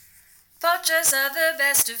Pochas are the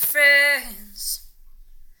best of friends.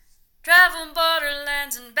 Travel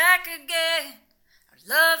borderlands and back again. Our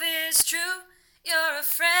love is true. You're a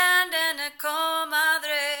friend and a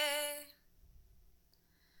comadre.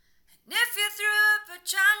 And if you threw a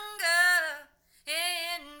pachanga,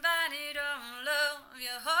 invited all of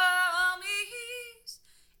your homies,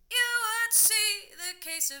 you would see the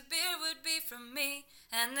case of beer would be from me,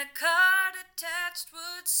 and the card attached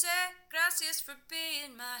would say, gracias for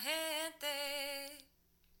being my gente.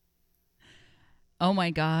 Oh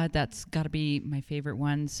my God, that's got to be my favorite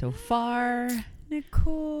one so far.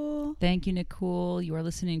 Nicole. Thank you, Nicole. You are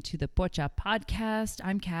listening to the Pocha podcast.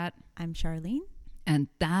 I'm Kat. I'm Charlene. And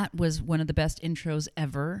that was one of the best intros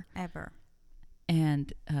ever.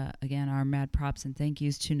 And again, our mad props and thank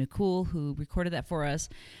yous to Nicole, who recorded that for us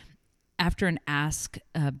after an ask,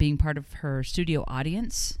 being part of her studio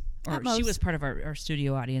audience. Or she was part of our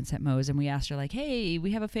studio audience at Moe's, and we asked her, like, hey,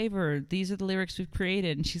 we have a favor. These are the lyrics we've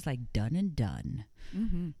created. And she's like, done and done.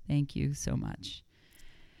 Mm-hmm. Thank you so much.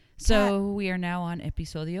 So we are now on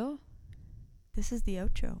episodio. This is the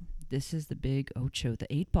ocho. This is the big ocho, the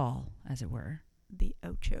 8-ball, as it were. The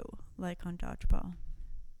ocho, like on Dodgeball.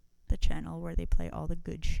 The channel where they play all the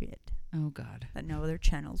good shit Oh, God. that no other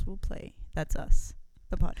channels will play. That's us,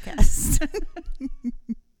 the podcast.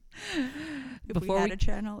 If we had a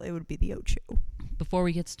channel, it would be the ocho. Before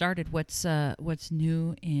we get started, what's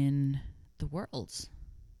new in the world?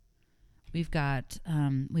 We've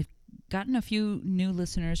gotten a few new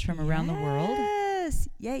listeners from around the world. Yes.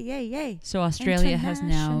 Yay, yay, yay. So Australia has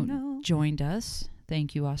now joined us.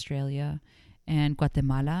 Thank you, Australia. And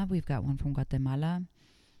Guatemala. We've got one from Guatemala.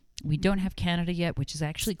 We don't have Canada yet, which is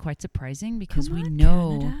actually quite surprising because we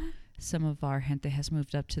know Canada. Some of our gente has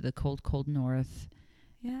moved up to the cold, cold north.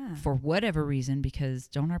 Yeah. For whatever reason, because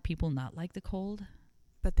don't our people not like the cold?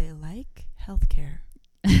 But they like healthcare.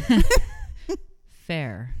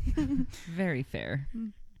 Fair. Very fair.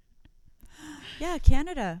 Yeah,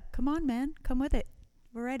 Canada. Come on, man. Come with it.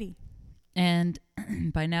 We're ready. And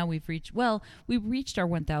by now we reached our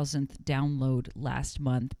 1,000th download last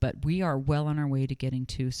month, but we are well on our way to getting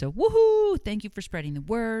to. So woohoo! Thank you for spreading the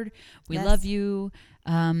word. We love you.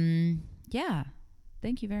 Yeah.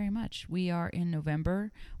 Thank you very much. We are in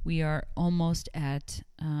November. We are almost at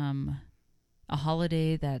a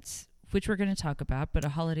holiday which we're going to talk about, but a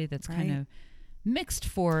holiday that's kind of mixed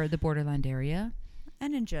for the borderland area.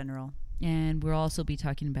 And in general. And we'll also be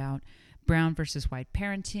talking about brown versus white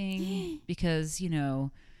parenting because,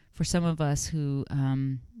 for some of us who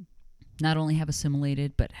not only have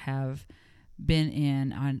assimilated but have been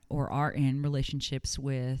in or are in relationships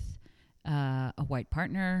with a white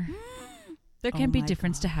partner, there can be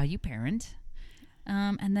difference to how you parent.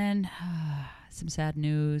 And then some sad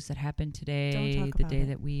news that happened today, the day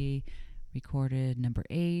that we recorded number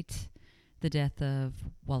 8, the death of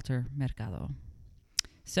Walter Mercado.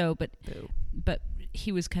 So, but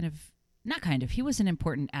he was he was an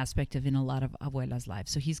important aspect in a lot of abuelas'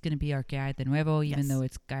 lives. So he's going to be our que hay de nuevo, even though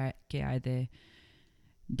it's que hay de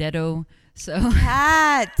dedo. So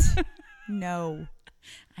Cat! No.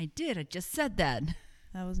 I just said that.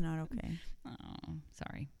 That was not okay. Oh,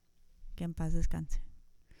 sorry. Que en paz descanse.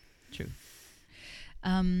 True.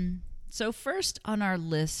 So first on our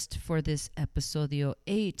list for this episodio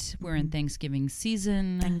 8, we're in Thanksgiving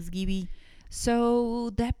season. Thanksgiving. So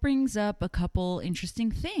that brings up a couple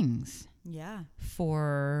interesting things. Yeah.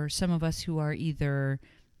 For some of us who are either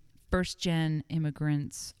first-gen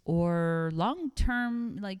immigrants or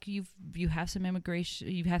long-term, like you have some immigrants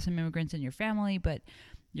in your family, but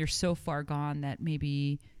you're so far gone that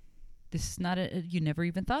maybe this is not you never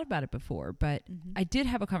even thought about it before. But I did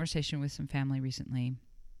have a conversation with some family recently,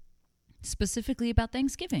 specifically about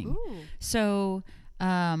Thanksgiving. Ooh. So,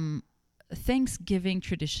 Thanksgiving,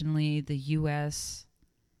 traditionally, the U.S.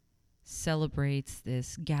 celebrates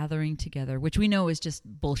this gathering together, which we know is just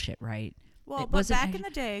bullshit, right? Well, but back in the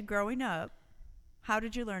day, growing up, how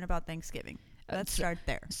did you learn about Thanksgiving? Let's start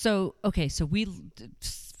there. So we,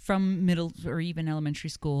 from middle or even elementary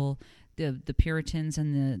school, the Puritans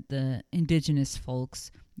and the indigenous folks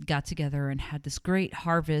got together and had this great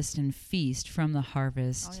harvest and feast from the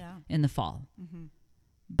harvest in the fall. Mm-hmm.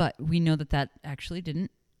 But we know that actually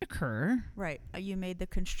didn't occur. Right. You made the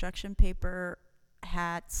construction paper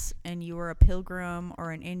hats and you were a pilgrim or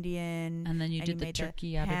an Indian. And then you did the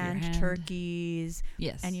turkey out of your hand. Turkeys.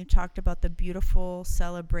 Yes. And you talked about the beautiful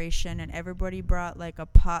celebration and everybody brought like a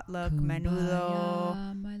potluck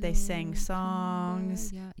menudo. They sang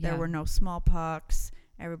songs. There were no smallpox.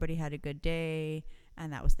 Everybody had a good day.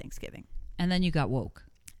 And that was Thanksgiving. And then you got woke.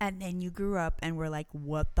 And then you grew up and were like,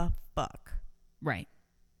 what the fuck? Right.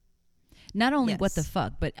 Not only what the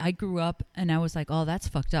fuck, but I grew up and I was like, oh, that's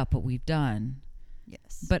fucked up what we've done.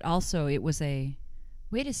 Yes. But also it was a,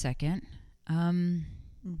 wait a second.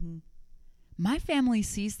 My family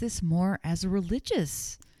sees this more as a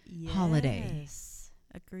religious holiday. Yes.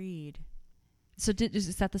 Agreed. So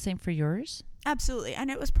is that the same for yours? Absolutely. And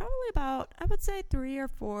it was probably about, I would say 3 or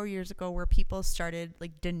 4 years ago where people started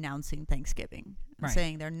like denouncing Thanksgiving,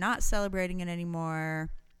 saying they're not celebrating it anymore.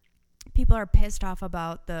 People are pissed off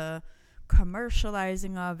about the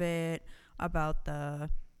commercializing of it, about the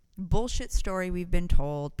bullshit story we've been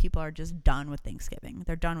told. People are just done with Thanksgiving.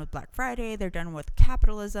 They're done with Black Friday. They're done with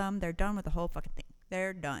capitalism. They're done with the whole fucking thing.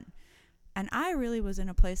 They're done. And I really was in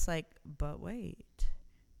a place like, but wait,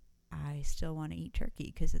 I still want to eat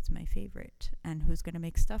turkey because it's my favorite. And who's going to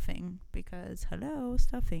make stuffing? Because, hello,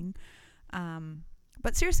 stuffing.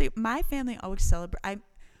 But seriously, my family always celebrate.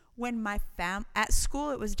 When my at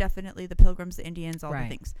school, it was definitely the Pilgrims, the Indians, all the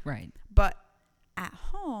things. Right. But at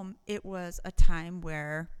home, it was a time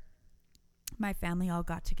where my family all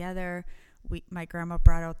got together. My grandma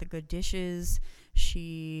brought out the good dishes.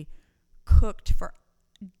 She cooked for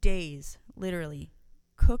days, literally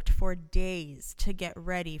cooked for days to get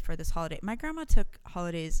ready for this holiday. My grandma took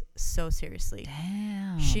holidays so seriously.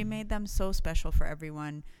 Damn. She made them so special for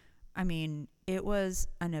everyone. I mean, it was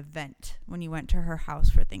an event when you went to her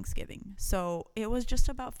house for Thanksgiving. So it was just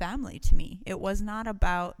about family to me. It was not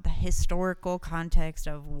about the historical context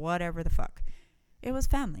of whatever the fuck. It was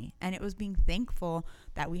family. And it was being thankful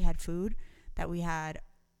that we had food, that we had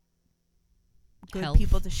good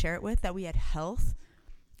people to share it with, that we had health.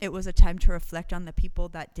 It was a time to reflect on the people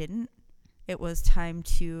that didn't. It was time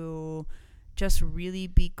to just really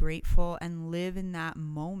be grateful and live in that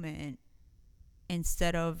moment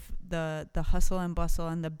instead of the hustle and bustle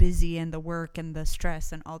and the busy and the work and the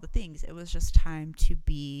stress and all the things. It was just time to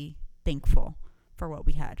be thankful for what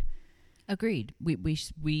we had. Agreed.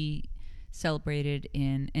 We celebrated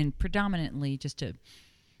and predominantly, just to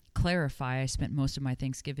clarify, I spent most of my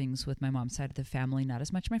Thanksgivings with my mom's side of the family, not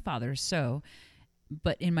as much my father's.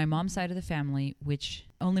 But in my mom's side of the family, which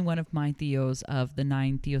only one of my tios of the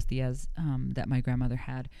 9 tios that my grandmother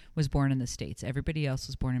had was born in the States. Everybody else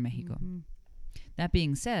was born in Mexico. Mm-hmm. That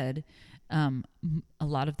being said, a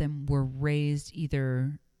lot of them were raised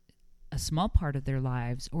either a small part of their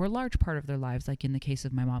lives or a large part of their lives, like in the case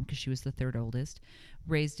of my mom, because she was the third oldest,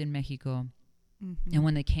 raised in Mexico. Mm-hmm. And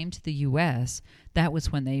when they came to the U.S., that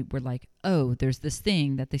was when they were like, oh, there's this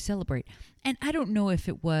thing that they celebrate. And I don't know if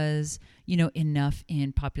it was, enough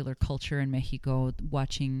in popular culture in Mexico,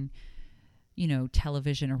 watching,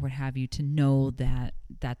 television or what have you, to know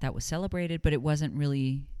that was celebrated, but it wasn't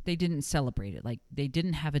really, they didn't celebrate it. Like, they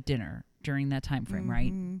didn't have a dinner during that time frame, mm-hmm.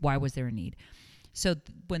 right? Why was there a need? So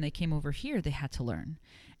when they came over here, they had to learn.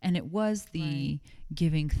 And it was the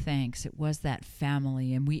giving thanks. It was that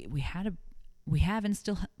family. And we had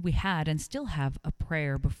and still have a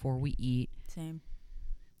prayer before we eat. Same.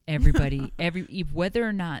 Everybody, whether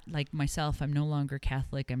or not, like myself, I'm no longer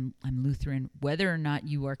Catholic. I'm Lutheran. Whether or not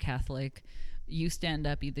you are Catholic, you stand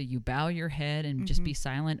up. Either you bow your head and mm-hmm. just be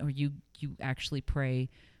silent, or you actually pray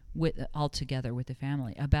all together with the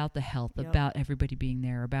family about the health, about everybody being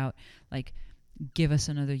there, about like, give us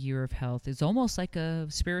another year of health. It's almost like a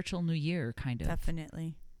spiritual new year, kind of.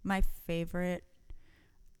 Definitely. My favorite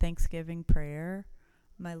Thanksgiving prayer,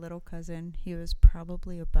 my little cousin, he was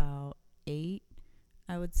probably about 8,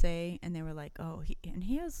 I would say, and they were like, oh,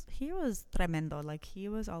 he was tremendo, like he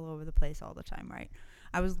was all over the place all the time, right?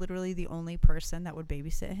 I was literally the only person that would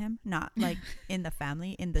babysit him, not like in the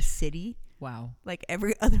family, in the city. Wow. Like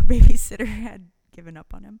every other babysitter had given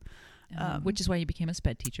up on him. Which is why you became a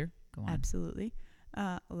SPED teacher. Go on. Absolutely.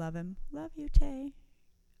 Love him. Love you, Tay.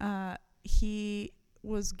 He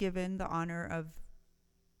was given the honor of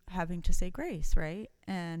having to say grace, right?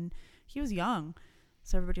 And he was young,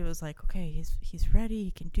 so everybody was like, okay, he's ready,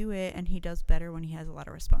 he can do it. And he does better when he has a lot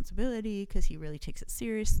of responsibility, because he really takes it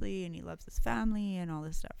seriously and he loves his family and all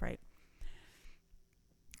this stuff, right?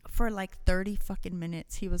 For like 30 fucking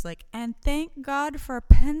minutes, he was like, and thank God for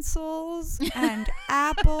pencils and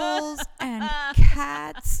apples and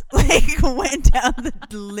cats. Like, went down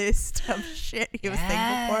the list of shit he was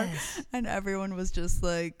thankful for, and everyone was just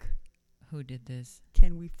like, who did this?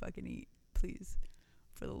 Can we fucking eat, please?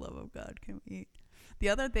 For the love of God, can we eat? The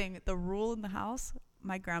other thing, the rule in the house,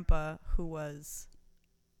 my grandpa, who was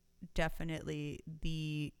definitely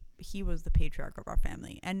he was the patriarch of our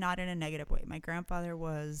family, and not in a negative way. My grandfather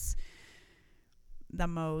was the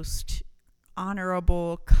most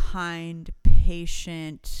honorable, kind,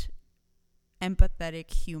 patient,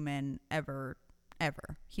 empathetic human ever.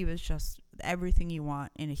 He was just everything you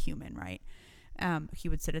want in a human, right? He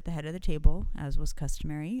would sit at the head of the table, as was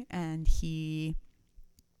customary, and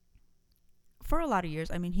for a lot of years,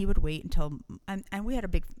 I mean, he would wait until, and we had a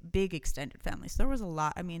big extended family, so there was a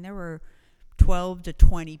lot. I mean, there were 12 to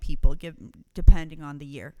 20 people, depending on the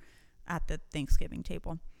year, at the Thanksgiving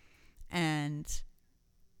table. And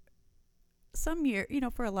some year,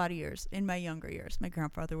 for a lot of years, in my younger years, my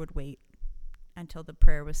grandfather would wait until the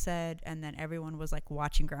prayer was said, and then everyone was like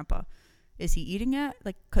watching Grandpa. Is he eating it?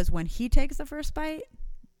 Like, because when he takes the first bite,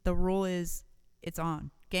 the rule is it's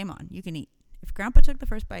on. Game on. You can eat. If Grandpa took the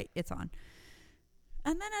first bite, it's on.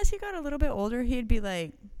 And then as he got a little bit older, he'd be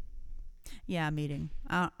like, yeah, I'm eating.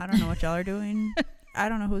 I don't know what y'all are doing. I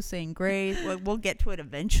don't know who's saying grace. We'll get to it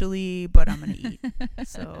eventually, but I'm going to eat.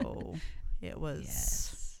 So it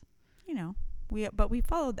was, but we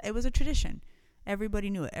followed. It was a tradition. Everybody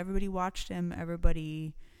knew it. Everybody watched him.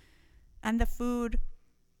 And the food,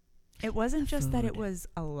 it wasn't just that it was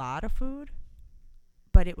a lot of food,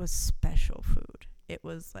 but it was special food. It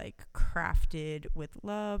was like crafted with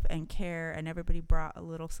love and care, and everybody brought a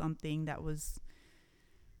little something that was,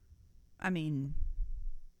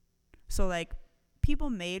 so like people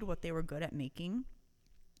made what they were good at making,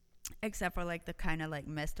 except for like the kind of like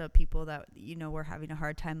messed up people that, were having a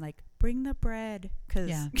hard time, like bring the bread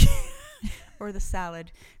or the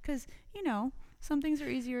salad. 'Cause, some things are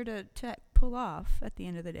easier to pull off at the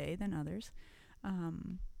end of the day than others.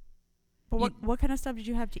 But what kind of stuff did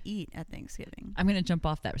you have to eat at Thanksgiving? I'm going to jump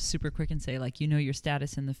off that super quick and say, like, your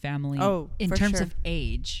status in the family in for terms sure. of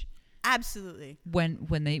age. Absolutely.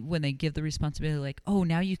 When they give the responsibility, like, oh,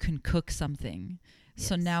 now you can cook something. Yes.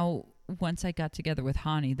 So now once I got together with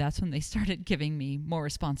Hani, that's when they started giving me more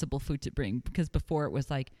responsible food to bring, because before it was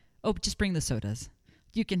like, oh, just bring the sodas.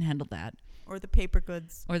 You can handle that. Or the paper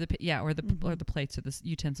goods. Or the plates or the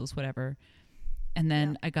utensils, whatever. And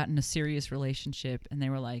then I got in a serious relationship, and they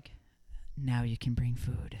were like, now you can bring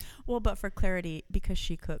food. Well, but for clarity, because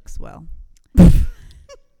she cooks well.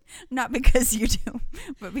 Not because you do,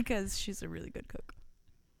 but because she's a really good cook.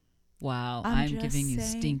 Wow, I'm giving you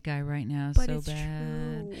stink eye right now, but so it's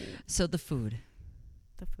bad. True. So the food.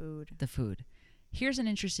 The food. Here's an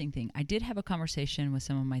interesting thing. I did have a conversation with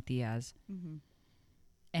some of my tias. Mm-hmm.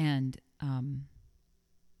 And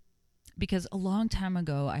because a long time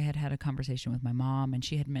ago, I had a conversation with my mom, and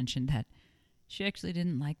she had mentioned that she actually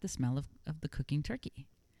didn't like the smell of the cooking turkey.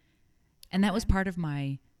 And that was part of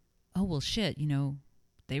my, oh, well, shit,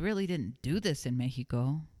 they really didn't do this in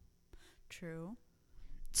Mexico. True.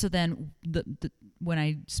 So then when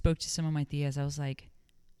I spoke to some of my tias, I was like,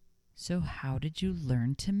 so how did you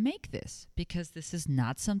learn to make this? Because this is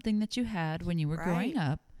not something that you had when you were growing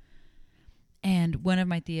up. And one of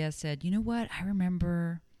my tias said, you know what? I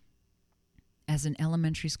remember as an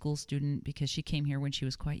elementary school student, because she came here when she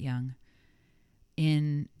was quite young,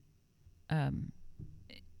 in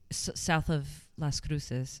south of Las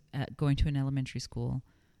Cruces, going to an elementary school.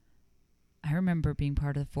 I remember being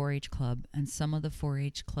part of the 4-H club, and some of the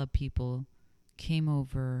 4-H club people came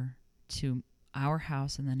over to our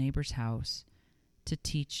house and the neighbor's house to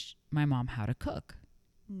teach my mom how to cook.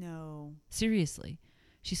 No. Seriously.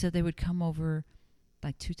 She said they would come over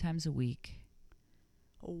like 2 times a week.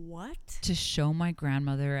 What? To show my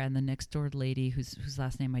grandmother and the next door lady, whose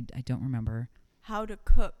last name I don't remember. How to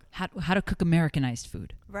cook. How to cook Americanized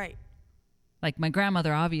food. Right. Like my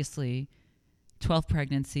grandmother, obviously, 12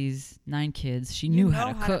 pregnancies, 9 kids. She knew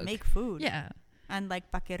how to cook. To make food. Yeah. And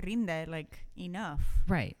like pa que rinde, like enough.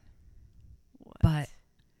 Right. What? But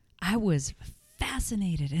I was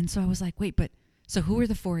fascinated. And so I was like, wait, but so who were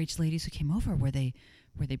the 4-H ladies who came over? Were they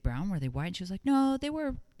brown? Were they white? And she was like, no, they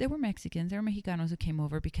were Mexicans. They were Mexicanos who came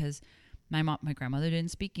over because my grandmother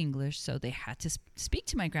didn't speak English, so they had to speak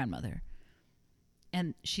to my grandmother.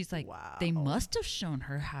 And she's like, wow. They must have shown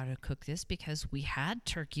her how to cook this because we had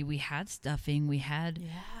turkey, we had stuffing, we had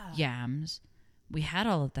yams, we had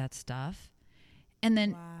all of that stuff. And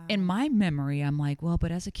then in my memory, I'm like, well,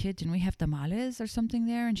 but as a kid, didn't we have tamales or something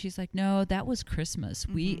there? And she's like, no, that was Christmas.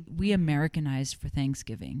 Mm-hmm. We Americanized for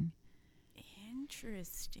Thanksgiving.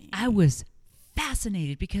 Interesting. I was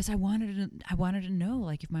fascinated because I wanted to know,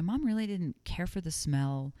 like, if my mom really didn't care for the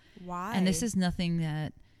smell. Why? And this is nothing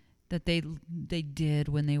that they did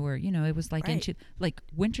when they were, it was like like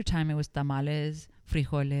wintertime, it was tamales,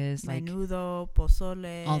 frijoles, menudo,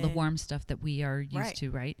 pozole, all the warm stuff that we are used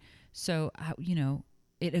to, right? So,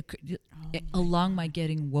 along my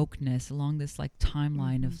getting wokeness, along this like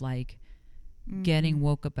timeline of like getting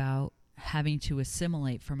woke about having to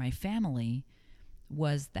assimilate for my family,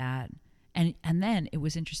 was that, and then it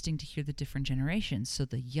was interesting to hear the different generations. So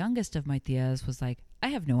the youngest of my tias was like, I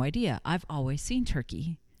have no idea. I've always seen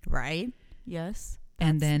turkey. Right. Yes.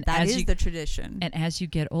 And then that is the tradition. And as you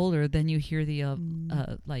get older, then you hear the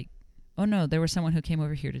like, oh no, there was someone who came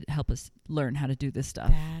over here to help us learn how to do this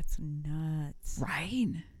stuff. That's nuts. Right?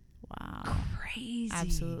 Wow. Crazy.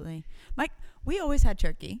 Absolutely. We always had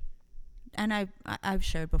turkey. And I've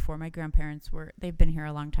shared before, my grandparents they've been here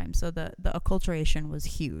a long time. So the acculturation was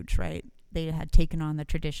huge, right? They had taken on the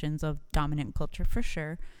traditions of dominant culture for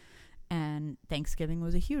sure. And Thanksgiving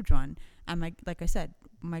was a huge one. And like I said,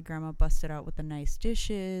 my grandma busted out with the nice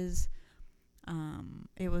dishes.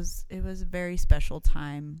 It was a very special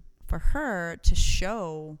time for her to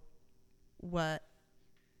show what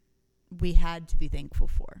we had to be thankful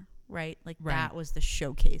for, right? Like that was the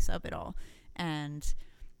showcase of it all. And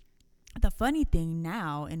the funny thing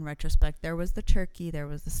now, in retrospect, there was the turkey, there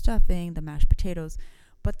was the stuffing, the mashed potatoes,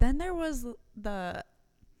 but then there was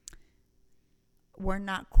we're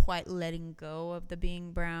not quite letting go of the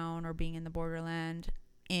being brown or being in the borderland,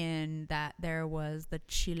 in that there was the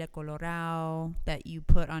chile colorado that you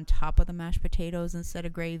put on top of the mashed potatoes instead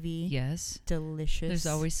of gravy. Yes. Delicious. There's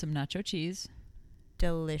always some nacho cheese.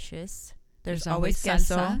 Delicious. There's always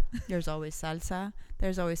queso. Salsa. There's always salsa.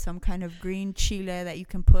 There's always some kind of green chile that you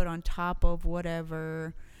can put on top of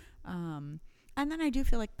whatever. And then I do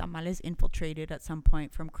feel like tamales infiltrated at some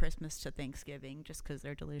point from Christmas to Thanksgiving, just because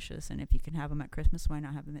they're delicious. And if you can have them at Christmas, why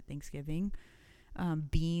not have them at Thanksgiving?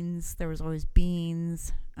 Beans. There was always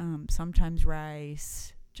beans. Sometimes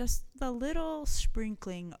rice. Just the little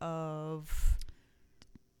sprinkling of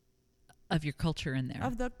your culture in there.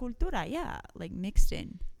 Of the cultura, yeah. Like mixed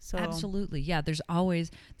in. So absolutely. Yeah. There's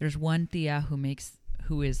one tia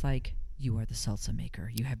who is like, you are the salsa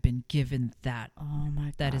maker. You have been given that. Oh my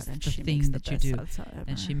God. That is the thing that you do.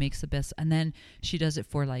 And she makes the best. And then she does it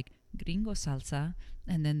for like gringo salsa.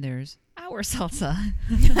 And then there's our salsa.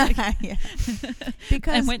 Yeah.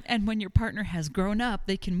 Because and when your partner has grown up,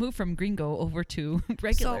 they can move from gringo over to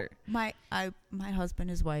regular. So my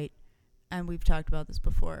husband is white, and we've talked about this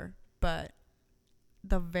before, but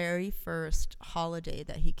the very first holiday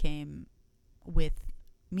that he came with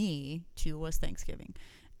me to was Thanksgiving.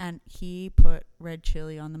 And he put red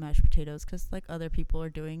chili on the mashed potatoes because, like, other people are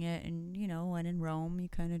doing it. And, you know, when in Rome, you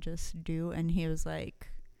kind of just do. And he was like,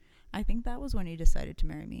 I think that was when he decided to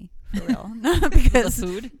marry me, for real. Because the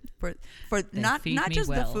food? For not just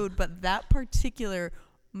the food, but that particular,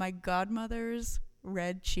 my godmother's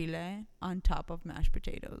red chile on top of mashed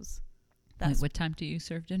potatoes. Wait, what time do you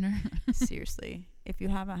serve dinner? Seriously. If you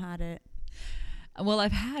haven't had it. Well,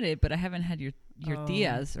 I've had it, but I haven't had your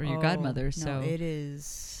tias or your godmother. So no, it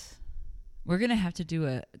is. We're gonna have to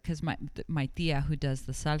do because my tia who does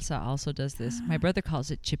the salsa also does this. My brother calls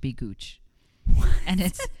it chippy gooch, and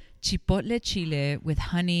it's chipotle chile with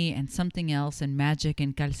honey and something else and magic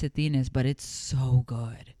and calcetines, but it's so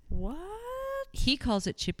good. What? He calls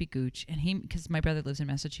it chippy gooch, and because my brother lives in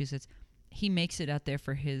Massachusetts, he makes it out there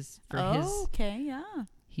for his. Okay, yeah.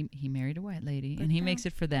 He married a white lady, and he makes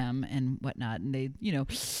it for them and whatnot. And they, you know,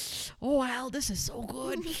 oh, Al, this is so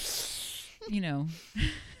good, you know.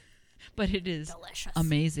 But it is delicious,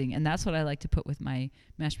 amazing, and that's what I like to put with my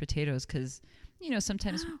mashed potatoes because, you know,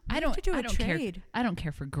 sometimes I don't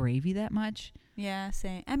care for gravy that much. Yeah,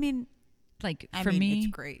 same. I mean, for me, it's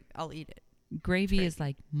great. I'll eat it. Gravy is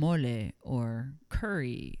like mole or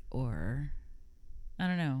curry or I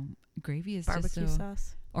don't know. Gravy is barbecue just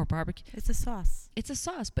sauce. Or barbecue. It's a sauce. It's a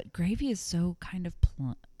sauce, but gravy is so kind of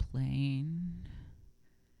plain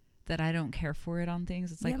that I don't care for it on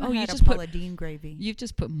things. It's like, you just put gravy. You've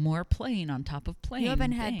just put more plain on top of plain. You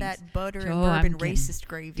haven't had that butter and bourbon racist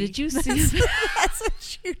gravy. Did you see? That's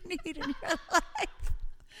what you need in your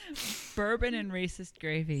life. Bourbon and racist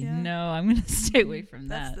gravy. Yeah. No, I'm going to stay away from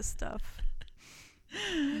that. That's the stuff.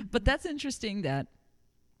 But that's interesting that,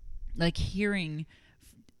 like, hearing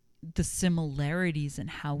the similarities in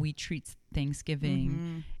how we treat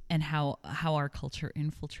Thanksgiving and how our culture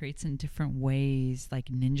infiltrates in different ways, like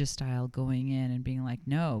ninja style, going in and being like,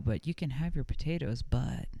 no, but you can have your potatoes,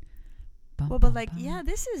 but yeah,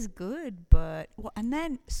 this is good, but and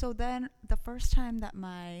then the first time that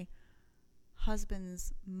my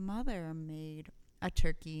husband's mother made a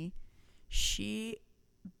turkey, she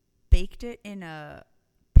baked it in a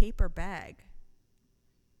paper bag.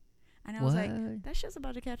 And I was like, that shit's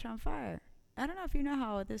about to catch on fire. I don't know if you know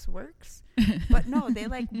how this works. But no, they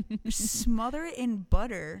like smother it in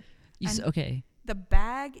butter. Okay. The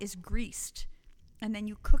bag is greased. And then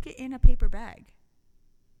you cook it in a paper bag.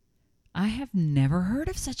 I have never heard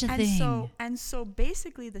of such a thing. And so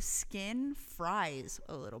basically the skin fries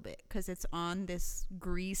a little bit because it's on this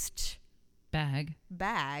greased bag.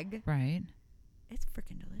 Right. It's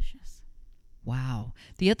freaking delicious. Wow.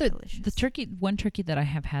 Delicious. One turkey that I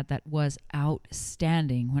have had that was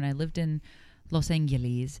outstanding when I lived in Los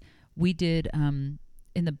Angeles, we did, in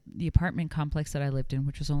the apartment complex that I lived in,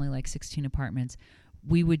 which was only like 16 apartments,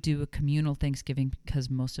 we would do a communal Thanksgiving because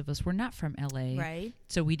most of us were not from LA. Right.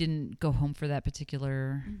 So we didn't go home for that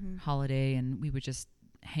particular holiday, and we would just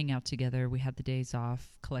hang out together. We had the days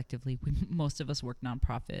off collectively. Most of us worked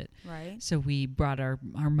nonprofit. Right. So we brought our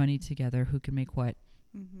money together, who could make what.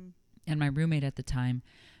 Mm-hmm. And my roommate at the time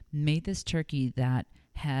made this turkey that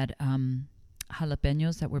had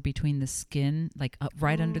jalapenos that were between the skin, like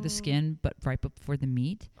right under the skin, but right before the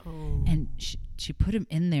meat. Oh. And she put them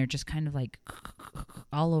in there just kind of like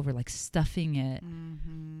all over, like stuffing it,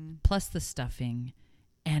 plus the stuffing.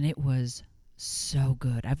 And it was so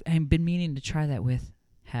good. I've been meaning to try that with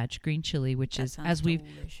Hatch green chili, which is, as we've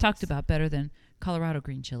talked about, better than Colorado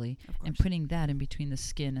green chili, and putting that in between the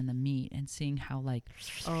skin and the meat and seeing how like...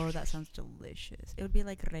 Oh, that sounds delicious. It would be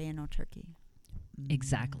like relleno turkey.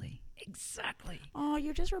 Exactly. Oh,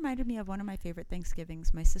 you just reminded me of one of my favorite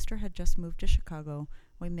Thanksgivings. My sister had just moved to Chicago.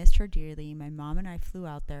 We missed her dearly. My mom and I flew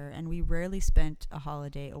out there, and we rarely spent a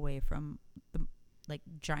holiday away from the like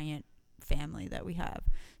giant family that we have.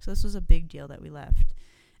 So this was a big deal that we left.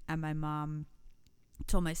 And my mom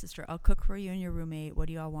told my sister, I'll cook for you and your roommate. What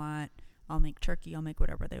do y'all want? I'll make turkey. I'll make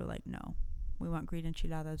whatever. They were like, no, we want green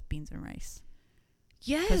enchiladas, beans and rice.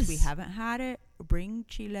 Yes. Because we haven't had it. Bring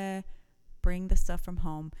chile, bring the stuff from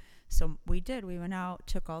home. So we did. We went out,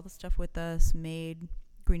 took all the stuff with us, made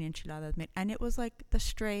green enchiladas. And it was like the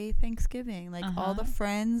stray Thanksgiving. Like all the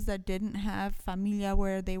friends that didn't have familia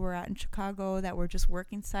where they were at in Chicago, that were just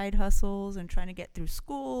working side hustles and trying to get through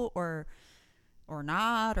school or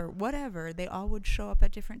not or whatever, they all would show up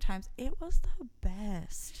at different times. It was the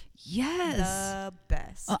best. Yes. The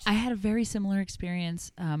best. I had a very similar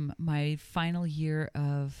experience. My final year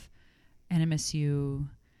of NMSU,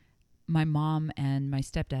 my mom and my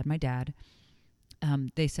stepdad, my dad,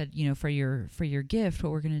 they said, for your gift,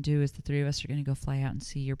 what we're going to do is the three of us are going to go fly out and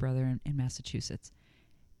see your brother in Massachusetts.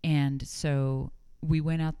 And so we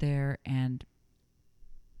went out there and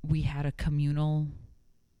we had a communal,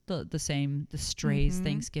 the strays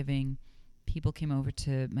Thanksgiving. People came over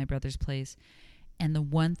to my brother's place, and the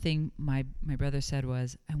one thing my brother said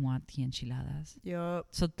was, I want the enchiladas. Yep.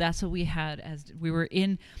 So that's what we had as we were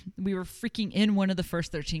freaking in one of the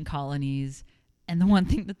first 13 colonies, and the one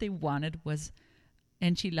thing that they wanted was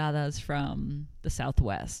enchiladas from the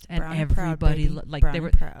Southwest. And Brown everybody proud, like Brown they were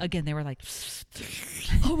proud. Again, they were like,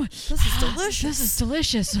 oh my, this is delicious. This is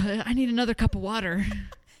delicious. I need another cup of water.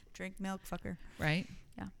 Drink milk, fucker. Right?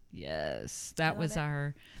 Yeah. Yes. That was it.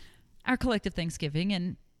 our collective Thanksgiving.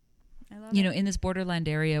 And I love you know, it. in this borderland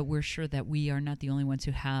area, we're sure that we are not the only ones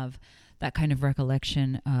who have that kind of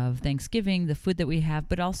recollection of Thanksgiving, the food that we have,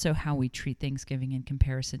 but also how we treat Thanksgiving in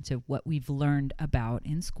comparison to what we've learned about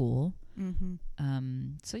in school.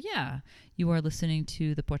 So yeah, you are listening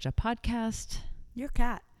to the Pocha Podcast. Your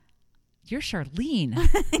cat. You're Charlene.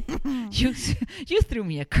 you threw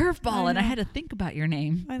me a curveball and I had to think about your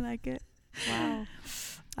name. I like it. Wow.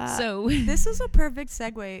 So this is a perfect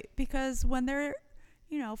segue because when there,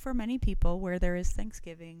 for many people where there is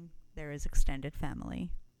Thanksgiving, there is extended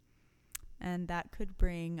family. And that could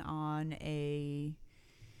bring on a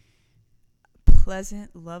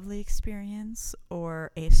pleasant, lovely experience or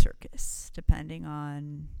a circus, depending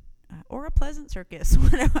on, or a pleasant circus,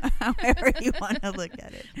 however you want to look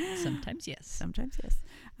at it. Sometimes yes. Sometimes yes.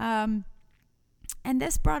 And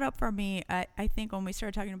this brought up for me, I think when we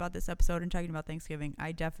started talking about this episode and talking about Thanksgiving,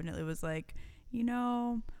 I definitely was like,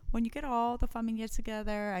 when you get all the familia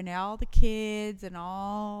together and all the kids and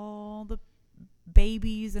all the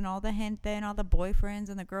babies and all the gente and all the boyfriends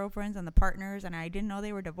and the girlfriends and the partners, and I didn't know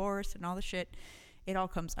they were divorced and all the shit, it all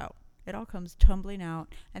comes out. It all comes tumbling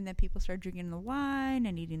out, and then people start drinking the wine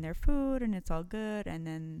and eating their food, and it's all good, and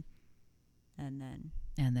then the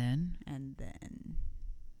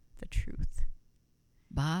truth.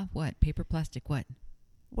 Bah, what? Paper, plastic, what?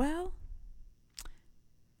 Well,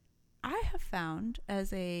 I have found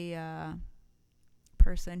as a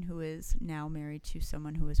person who is now married to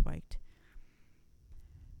someone who is white,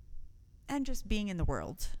 and just being in the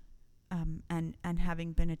world, and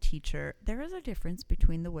having been a teacher, there is a difference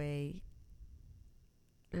between the way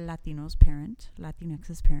Latinos parent,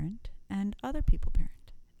 Latinx's parent, and other people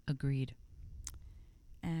parent. Agreed.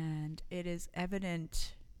 And it is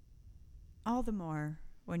evident all the more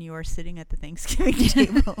when you are sitting at the Thanksgiving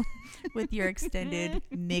table with your extended,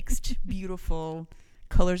 mixed, beautiful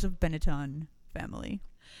colors of Benetton family.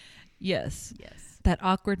 Yes. Yes. That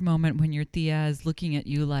awkward moment when your tia is looking at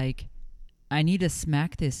you like, I need to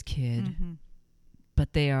smack this kid.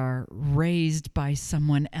 but they are raised by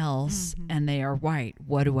someone else and they are white.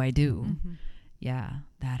 What do I do? Yeah,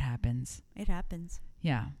 that happens. It happens.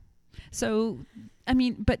 Yeah. So, I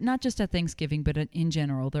mean, but not just at Thanksgiving, but in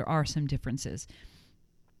general, there are some differences.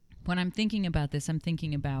 When I'm thinking about this, I'm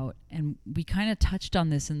thinking about, and we kind of touched on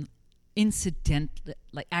this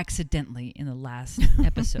accidentally in the last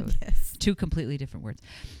episode. Yes. Two completely different words.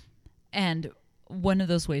 And one of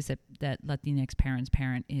those ways that Latinx parents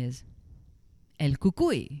parent is el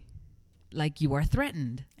cucuy, like you are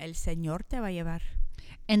threatened. El Señor te va a llevar.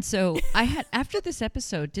 And so I had, after this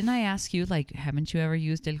episode, didn't I ask you, like, haven't you ever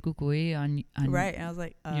used el cucuy on right? And I was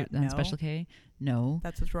like, on no. Special K? No.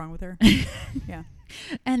 That's what's wrong with her. Yeah.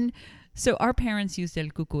 And so our parents used el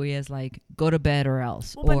cucuy as like, go to bed or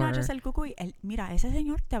else. Well, but not just el cucuy. Mira, ese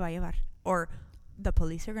señor te va a llevar. Or the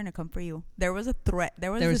police are going to come for you. There was a threat.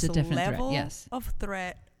 There was this a different level threat, yes. of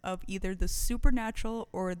threat of either the supernatural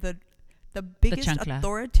or the biggest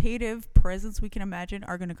authoritative presence we can imagine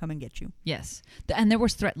are going to come and get you. Yes. And there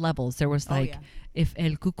was threat levels. There was like, if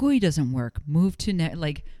el cucuy doesn't work, move to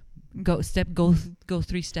go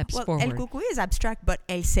 3 steps forward. El cucuy is abstract, but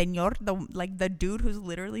el señor, the dude who's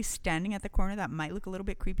literally standing at the corner that might look a little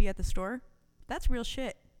bit creepy at the store, that's real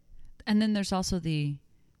shit. And then there's also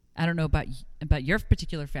I don't know about your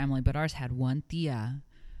particular family, but ours had one tia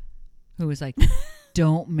who was like,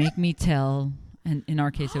 don't make me tell. And in our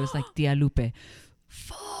case, it was like Tia Lupe.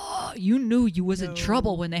 You knew you was in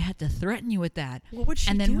trouble when they had to threaten you with that. What would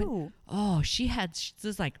she do? She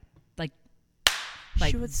was like,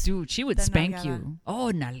 she would spank nalgada. you.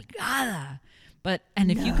 Oh, nalgada. And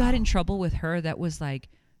if you got in trouble with her, that was like,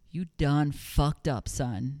 you done fucked up,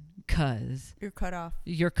 son. 'Cause you're cut off.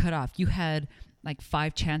 You had like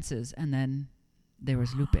 5 chances, and then there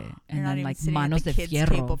was Lupe. And you're then not like even manos at the de kids'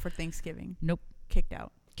 fierro. table for Thanksgiving. Nope. Kicked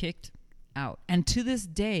out. And to this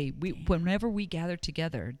day, whenever we gather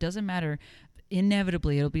together, it doesn't matter,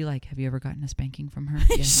 inevitably it'll be like, have you ever gotten a spanking from her?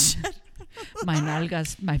 Yes. My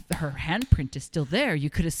nalgas, her handprint is still there. You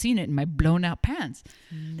could have seen it in my blown out pants.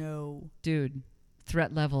 No. Dude,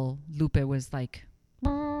 threat level, Lupe was like,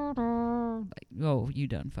 oh, you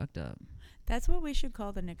done fucked up. That's what we should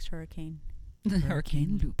call the next hurricane.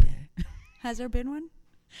 Hurricane Lupe. Has there been one?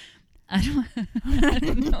 I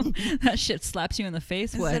don't know. That shit slaps you in the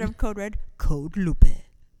face. Instead of Code Red, Code Lupe.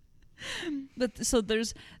 But so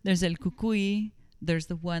there's el cucuy. There's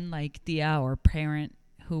the one like tia or parent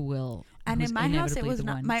who will. And in my house, it was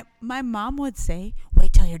not. One. My mom would say,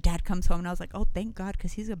 "Wait till your dad comes home," and I was like, "Oh, thank God,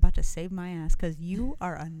 because he's about to save my ass. Because you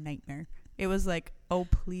are a nightmare." It was like, "Oh,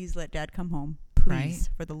 please let dad come home, please, right?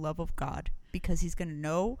 For the love of God." Because he's going to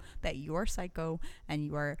know that you're psycho and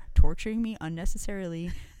you are torturing me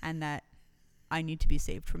unnecessarily and that I need to be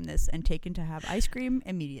saved from this and taken to have ice cream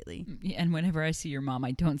immediately. And whenever I see your mom,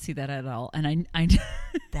 I don't see that at all. And I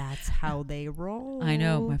that's how they roll. I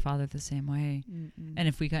know. My father the same way. Mm-mm. And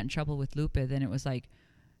if we got in trouble with Lupe, then it was like,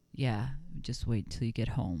 yeah, just wait till you get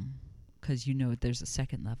home. Because you know there's a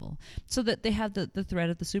second level. So that they have the threat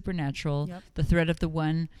of the supernatural, the threat of the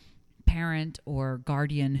one parent or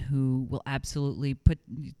guardian who will absolutely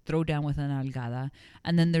throw down with an algada.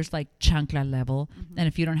 And then there's like chancla level. Mm-hmm. And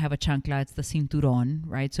if you don't have a chancla, it's the cinturón,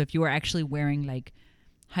 right? So if you were actually wearing like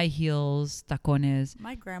high heels, tacones.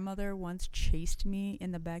 My grandmother once chased me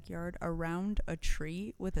in the backyard around a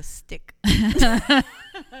tree with a stick.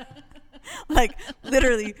 Like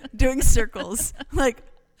literally doing circles. Like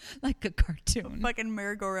a cartoon. Fucking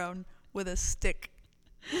merry-go-round with a stick.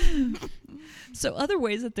 So other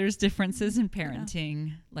ways that there's differences in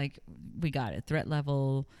parenting, like we got it, threat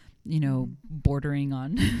level, bordering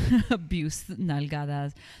on abuse,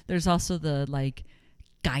 nalgadas. There's also the like,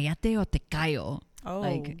 cállate o te callo. Oh,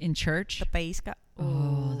 like in church. The pellizca.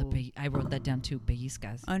 Oh, I wrote that down too,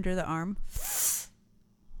 pellizcas. Under the arm.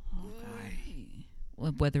 Oh,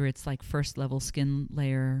 God. Whether it's like first level skin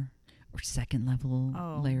layer or second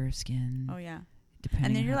level layer of skin. Oh, yeah.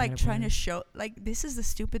 And then you're like trying to show, like, this is the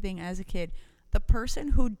stupid thing as a kid. The person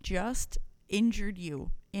who just injured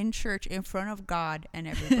you in church in front of God and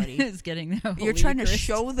everybody is getting the you're trying to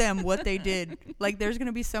show them what they did. Like, there's going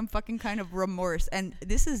to be some fucking kind of remorse. And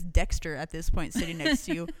this is Dexter at this point sitting next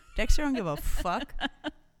to you. Dexter don't give a fuck.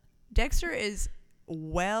 Dexter is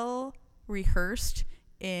well rehearsed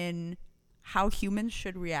in how humans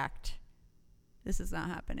should react. This is not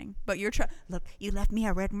happening. But you're trying. Look, you left me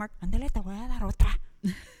a red mark. Andale, te voy a dar otra.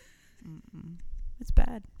 It's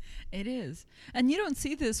bad. It is. And you don't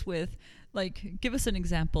see this with, like, give us an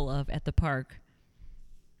example of at the park,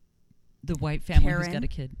 the white family Karen, who's got a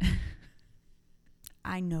kid.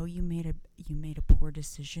 I know you made a poor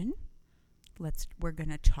decision. We're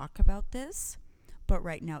gonna talk about this. But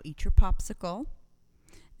right now, eat your popsicle.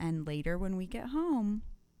 And later when we get home,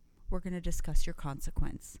 we're going to discuss your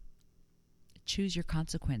consequence. Choose your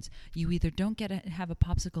consequence. You either don't get to have a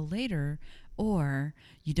popsicle later, or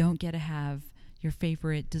you don't get to have your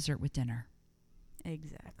favorite dessert with dinner.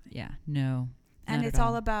 Exactly. Yeah. No. And it's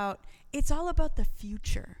all about the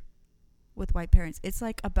future with white parents. It's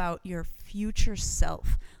like about your future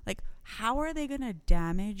self. Like, how are they going to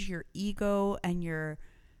damage your ego and your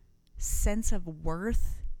sense of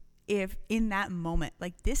worth if in that moment?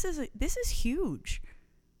 Like, this is huge.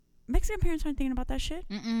 Mexican parents aren't thinking about that shit.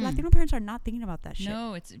 Latino parents are not thinking about that shit.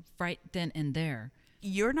 No, it's right then and there.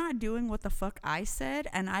 You're not doing what the fuck I said,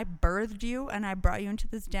 and I birthed you, and I brought you into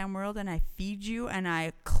this damn world, and I feed you, and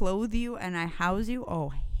I clothe you, and I house you.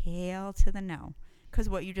 Oh, hell to the no. Because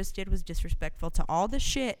what you just did was disrespectful to all the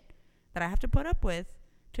shit that I have to put up with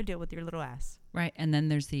to deal with your little ass. Right. And then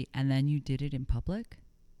there's and then you did it in public?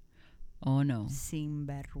 Oh, no. Sin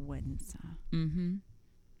vergüenza. Mm-hmm.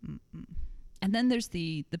 Mm-mm. And then there's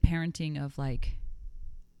the parenting of like,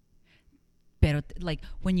 pero like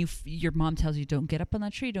when your mom tells you don't get up on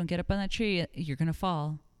that tree, you're gonna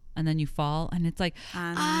fall, and then you fall, and it's like,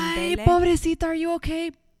 ay, pobrecita, are you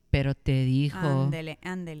okay? Pero te dijo.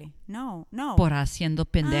 Ándele. No. Por haciendo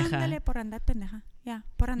pendeja. Ándele por andar pendeja. Yeah,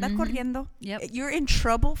 por andar corriendo. Yep. You're in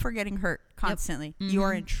trouble for getting hurt constantly. Yep. Mm-hmm. You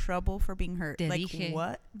are in trouble for being hurt. Te like, dije.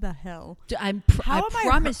 what the hell? I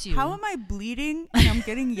promise you. How am I bleeding and I'm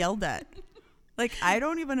getting yelled at? Like, I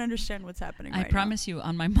don't even understand what's happening right now. I promise you,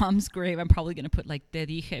 on my mom's grave, I'm probably going to put, like, te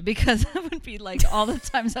dije, because that would be, like, all the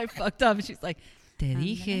times I fucked up. She's like, te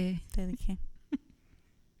dije. Te dije.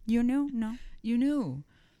 You knew? No. You knew.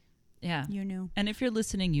 Yeah. You knew. And if you're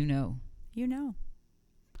listening, you know. You know.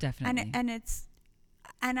 Definitely.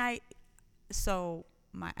 I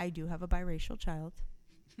do have a biracial child.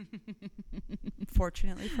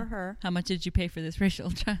 Fortunately for her. How much did you pay for this racial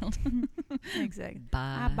child? Exactly.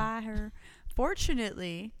 Bye. I buy her.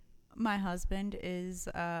 Fortunately, my husband is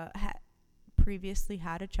previously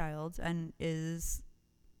had a child and is,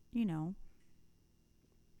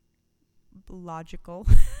 logical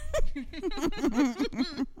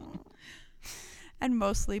and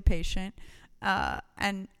mostly patient.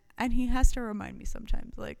 And he has to remind me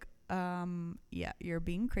sometimes, like, yeah, you're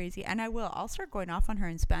being crazy. And I'll start going off on her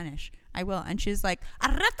in Spanish. I will. And she's like, I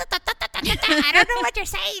don't know what you're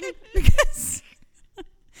saying. Because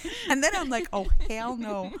and then I'm like, oh, hell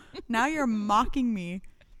no. Now you're mocking me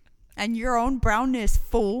and your own brownness,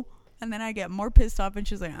 fool. And then I get more pissed off and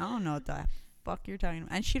she's like, I don't know what the fuck you're talking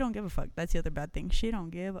about. And she don't give a fuck. That's the other bad thing. She don't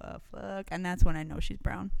give a fuck. And that's when I know she's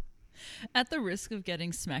brown. At the risk of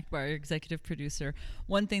getting smacked by our executive producer,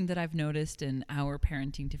 one thing that I've noticed in our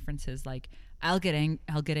parenting differences, like, I'll get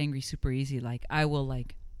angry super easy. Like, I will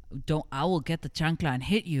get the chancla and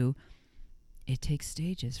hit you. It takes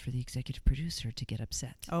stages for the executive producer to get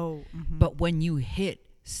upset. Oh, mm-hmm. But when you hit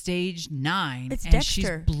stage 9 it's and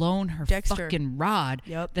Dexter. She's blown her fucking rod,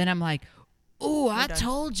 then I'm like, oh, I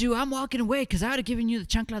told you I'm walking away because I would have given you the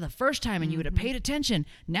chancla the first time and you would have paid attention.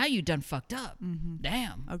 Now you done fucked up. Mm-hmm.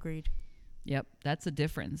 Damn. Agreed. Yep, that's a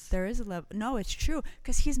difference. There is a level. No, it's true.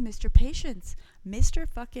 Because he's Mr. Patience. Mr.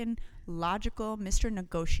 fucking logical. Mr.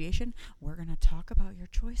 Negotiation. We're going to talk about your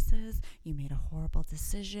choices. You made a horrible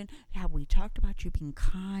decision. Have we talked about you being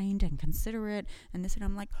kind and considerate? And this, and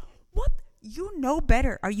I'm like, what? You know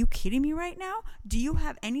better. Are you kidding me right now? Do you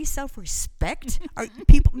have any self-respect? Are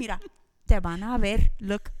people, mira, te van a ver.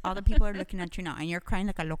 Look, all the people are looking at you now. And you're crying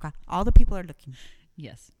like a loca. All the people are looking.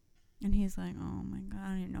 Yes. And he's like, oh my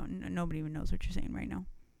God, nobody even knows what you're saying right now.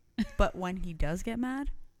 But when he does get mad,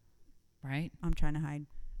 right, I'm trying to hide.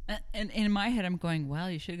 And in my head, I'm going, well,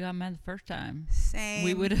 you should have gotten mad the first time. Same.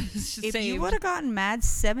 We would have If you would have gotten mad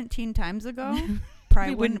 17 times ago,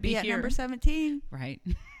 probably wouldn't be at number 17. Right.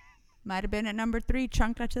 Might have been at number 3,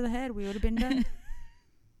 chancla to the head. We would have been done.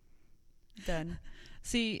 Done.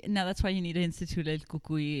 See, now that's why you need to institute El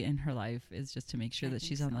Cucuy in her life, is just to make sure that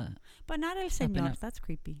she's on the... But not El Señor. That's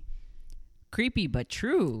creepy. Creepy, but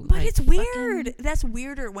true. But like, it's weird. That's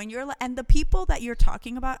weirder when you're and the people that you're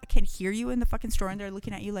talking about can hear you in the fucking store and they're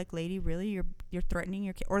looking at you like, lady, really? You're threatening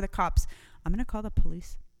your kid? Or the cops. I'm going to call the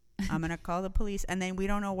police. I'm going to call the police. And then we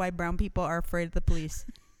don't know why brown people are afraid of the police.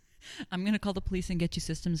 I'm going to call the police and get you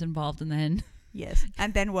systems involved and then... Yes.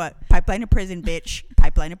 And then what? Pipeline to prison, bitch.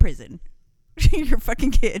 Pipeline to prison. Your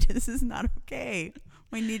fucking kid. This is not okay.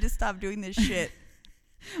 We need to stop doing this shit.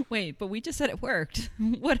 Wait, but we just said it worked.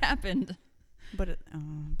 What happened? But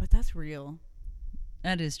that's real.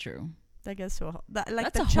 That is true. I guess so.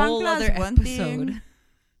 That's a whole other one episode. Thing,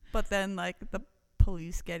 but then like the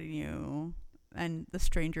police getting you and the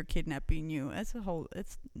stranger kidnapping you. It's a whole.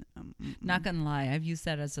 It's not gonna lie. I've used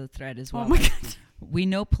that as a threat as well. Oh my God. We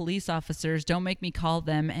know police officers. Don't make me call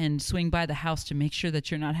them and swing by the house to make sure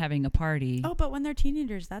that you're not having a party. Oh, but when they're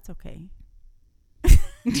teenagers, that's okay.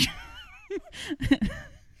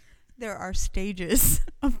 There are stages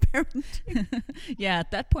of parenting. Yeah,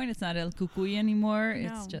 at that point, it's not El Cucuy anymore. No.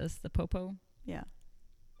 It's just the Popo. Yeah.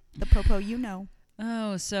 The Popo, you know.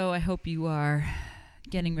 Oh, so I hope you are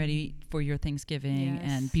getting ready for your Thanksgiving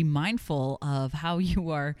and be mindful of how you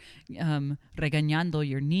are regañando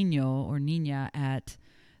your niño or niña at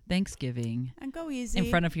Thanksgiving. And go easy. In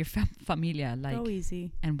front of your familia. Go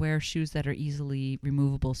easy. And wear shoes that are easily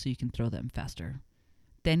removable so you can throw them faster.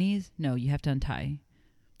 Tennies? No, you have to untie.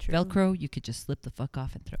 True. Velcro, you could just slip the fuck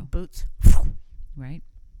off and throw. Boots. Right?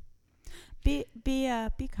 Be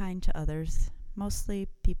kind to others. Mostly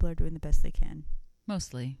people are doing the best they can.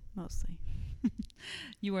 Mostly.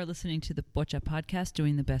 You are listening to the Pocha Podcast,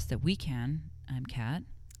 doing the best that we can. I'm Kat.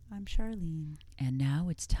 I'm Charlene. And now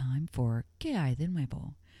it's time for ¿Qué hay de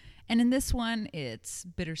nuevo? And in this one, it's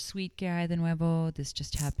bittersweet ¿Qué hay de nuevo? This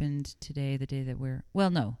just happened today, the day that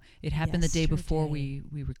it happened the day before we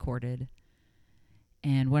recorded.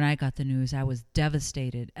 And when I got the news, I was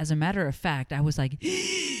devastated. As a matter of fact, I was like,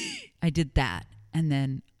 I did that. And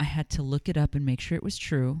then I had to look it up and make sure it was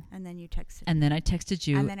true. And then you texted And then I texted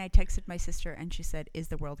you. And then I texted my sister and she said, is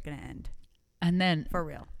the world going to end? And then for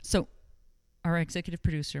real. So our executive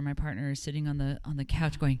producer, my partner, is sitting on the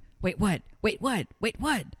couch going, wait, what? Wait, what? Wait,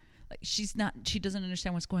 what? Like she doesn't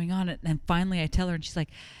understand what's going on. And then finally I tell her and she's like,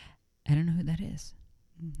 I don't know who that is.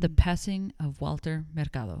 Mm-hmm. The passing of Walter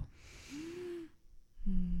Mercado.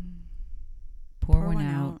 Pour one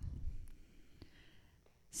out.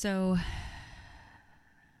 So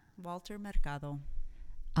Walter Mercado.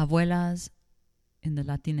 Abuelas in the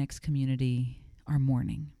Latinx community are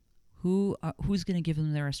mourning. Who's going to give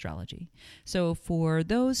them their astrology? So for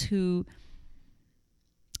those who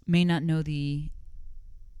may not know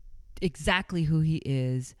exactly who he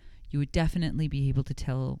is, you would definitely be able to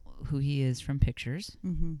tell who he is from pictures.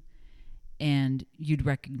 Mm-hmm. And you'd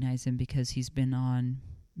recognize him because he's been on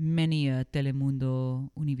many a Telemundo,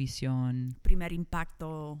 Univision, Primer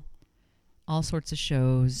Impacto, all sorts of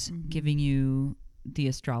shows, giving you the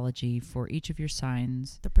astrology for each of your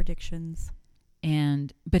signs, the predictions.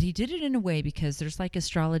 But he did it in a way because there's like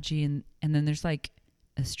astrology and then there's like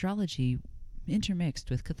astrology intermixed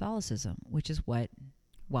with Catholicism, which is what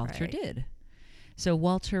Walter did. So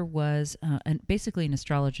Walter was basically an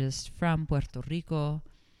astrologist from Puerto Rico.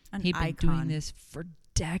 He'd been doing this for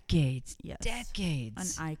decades. Yes.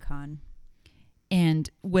 Decades. An icon. And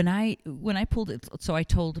when I pulled it, so I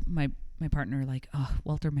told my partner, like, oh,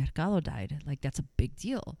 Walter Mercado died. Like, that's a big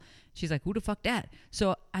deal. She's like, who the fuck that?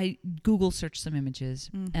 So I Google searched some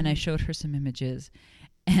images and I showed her some images.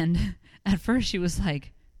 And at first she was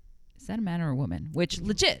like, is that a man or a woman? Which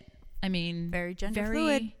legit. I mean, very gender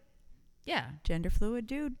fluid. Yeah. Gender fluid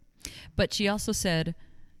dude. But she also said,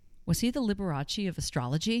 was he the Liberace of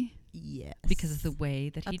astrology? Yes. Because of the way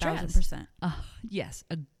that he dressed. 1,000%. Yes,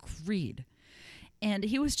 agreed. And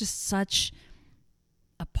he was just such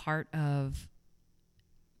a part of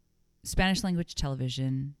Spanish language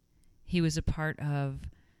television. He was a part of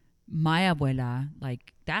my abuela.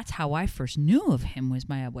 Like, that's how I first knew of him, was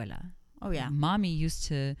my abuela. Oh, yeah. Mommy used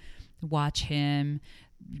to watch him.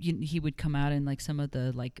 He would come out in like some of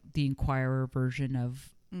the Inquirer version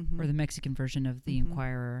of, or the Mexican version of the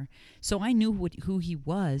Inquirer. So I knew who he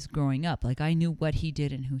was growing up. Like, I knew what he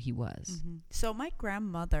did and who he was. So my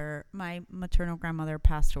maternal grandmother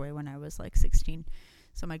passed away when I was like 16.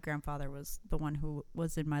 So my grandfather was the one who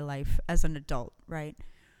was in my life as an adult, right?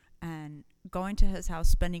 And going to his house,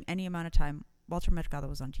 spending any amount of time, Walter Mercado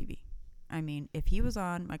was on TV. I mean, if he was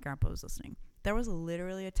on, my grandpa was listening. There was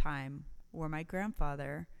literally a time where my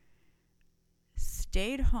grandfather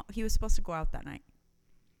stayed home. He was supposed to go out that night.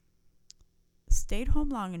 Stayed home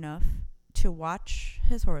long enough to watch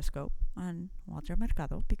his horoscope on Walter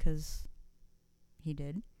Mercado, because he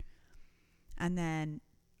did. And then,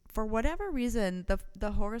 for whatever reason,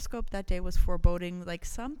 the horoscope that day was foreboding like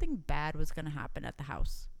something bad was going to happen at the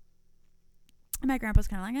house. And my grandpa's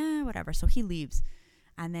kind of like, whatever. So he leaves.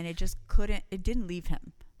 And then it didn't leave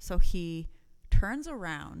him. So he turns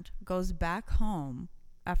around, goes back home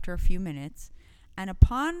after a few minutes, and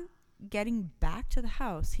upon getting back to the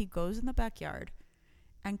house, he goes in the backyard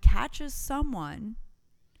and catches someone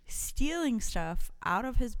stealing stuff out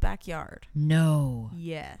of his backyard. No.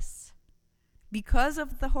 Yes. Because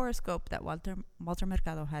of the horoscope that Walter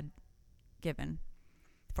Mercado had given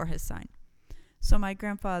for his sign. So my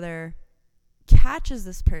grandfather catches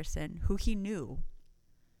this person who he knew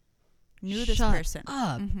this person.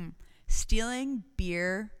 Up. Stealing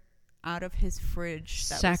beer out of his fridge.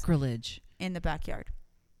 Sacrilege. in the backyard.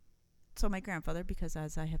 So my grandfather, because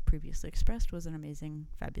as I have previously expressed, was an amazing,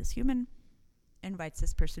 fabulous human, invites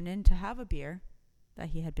this person in to have a beer that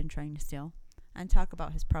he had been trying to steal and talk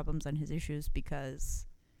about his problems and his issues, because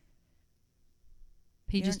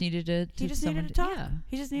he just needed to talk. Yeah.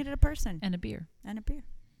 He just needed a person and a beer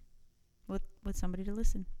with somebody to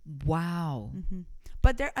listen. Wow. Mm-hmm.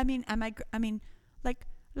 But there, like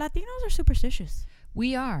Latinos are superstitious.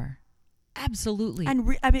 We are. Absolutely.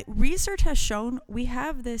 And research has shown we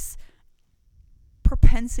have this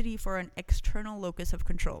propensity for an external locus of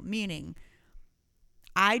control, meaning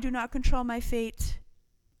I do not control my fate.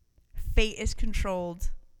 Fate is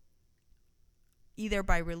controlled either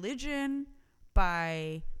by religion,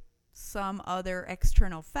 by some other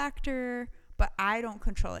external factor, but I don't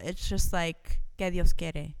control it. It's just like que Dios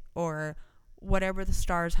quiere, or whatever the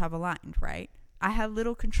stars have aligned, right? I have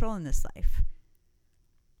little control in this life.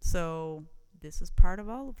 So this is part of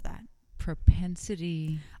all of that.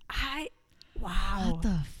 Propensity. Wow. What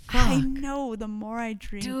the fuck? I know. The more I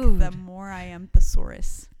drink, Dude. the more I am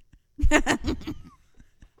thesaurus.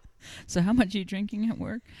 So how much are you drinking at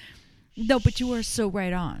work? No, but you are so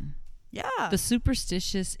right on. Yeah. The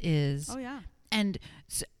superstitious is... Oh, yeah. And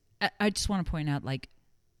so, I just want to point out, like,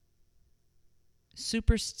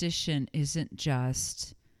 superstition isn't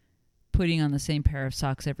just putting on the same pair of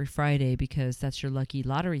socks every Friday because that's your lucky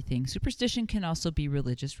lottery thing. Superstition can also be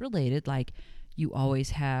religious related, like you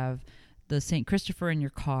always have the St. Christopher in your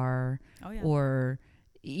car. Oh, yeah. Or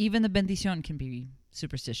even the bendición can be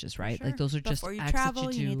superstitious, right? Sure. Like those are just before you acts travel,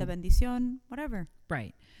 that you do. need the bendición, whatever.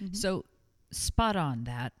 Right. Mm-hmm. So spot on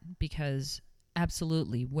that, because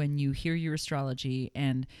absolutely when you hear your astrology,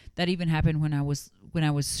 and that even happened when I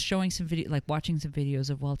was showing some video, like watching some videos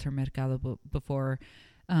of Walter Mercado before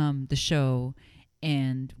the show,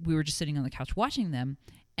 and we were just sitting on the couch watching them,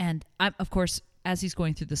 and I'm, of course, as he's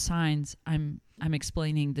going through the signs, I'm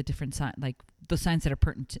explaining the different signs, like the signs that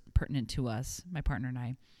are pertinent to us, my partner and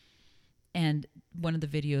I. And one of the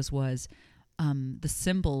videos was the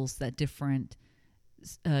symbols that different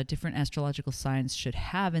astrological signs should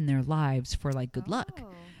have in their lives for like good luck.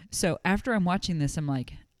 So after I'm watching this, I'm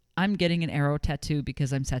like, I'm getting an arrow tattoo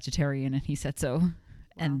because I'm Sagittarian, and he said so. Wow.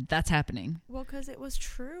 And that's happening. Well, because it was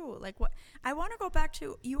true. Like, what I want to go back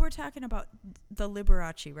to, you were talking about the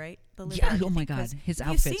Liberace, right? The Liberace yeah. Oh my God, his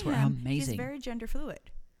outfits were amazing. He's very gender fluid.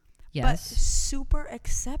 Yes. But super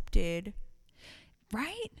accepted,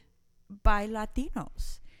 right, by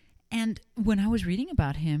Latinos. And when I was reading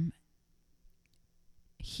about him,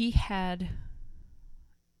 he had,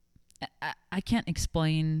 I can't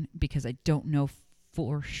explain because I don't know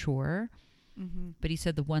for sure, but he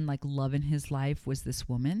said the one like love in his life was this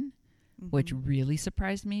woman, which really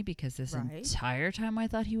surprised me because this entire time I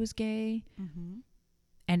thought he was gay.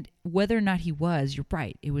 And whether or not he was, you're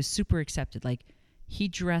right, it was super accepted. Like, he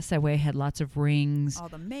dressed that way, had lots of rings. All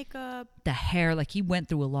the makeup. The hair, like he went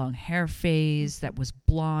through a long hair phase that was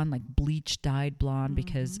blonde, like bleach dyed blonde,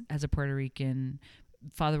 because as a Puerto Rican,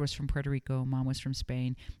 father was from Puerto Rico, mom was from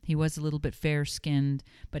Spain. He was a little bit fair skinned,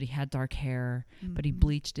 but he had dark hair, but he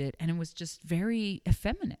bleached it. And it was just very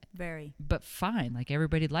effeminate. Very. But fine. Like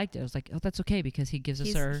everybody liked it. I was like, oh, that's okay because he gives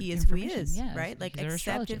us our he is who he is, yes, right? Like he's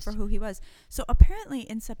accepted for who he was. So apparently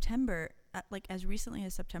in September, like as recently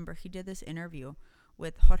as September, he did this interview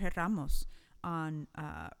with Jorge Ramos on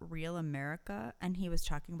Real America, and he was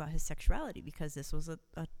talking about his sexuality because this was a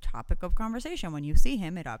topic of conversation. When you see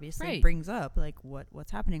him, it obviously brings up like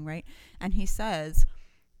what's happening, right? And he says,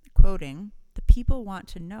 quoting, "The people want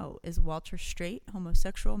to know, is Walter straight,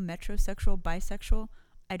 homosexual, metrosexual, bisexual?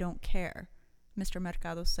 I don't care," Mr.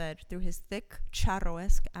 Mercado said through his thick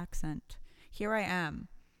charro-esque accent. "Here I am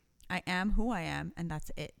who I am, and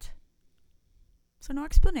that's it." So no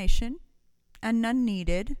explanation. And none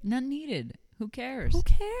needed. None needed. Who cares? Who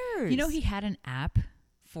cares? You know, he had an app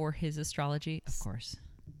for his astrology, of course.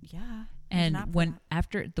 Yeah. And when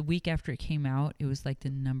the week after it came out, it was like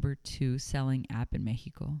the number 2 selling app in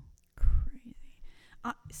Mexico. Crazy.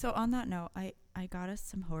 So on that note, I got us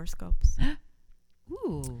some horoscopes.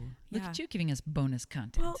 Ooh. Look at you giving us bonus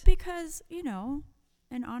content. Well, because, you know,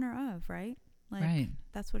 in honor of, right? Like, right.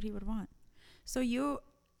 That's what he would want. So you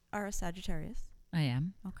are a Sagittarius. I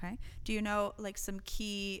am. Okay. Do you know like some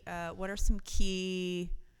key, what are some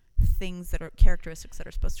key things that are characteristics that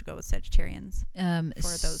are supposed to go with Sagittarians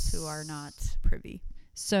for those who are not privy?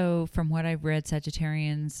 So from what I've read,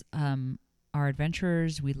 Sagittarians are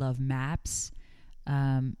adventurers. We love maps. We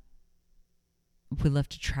love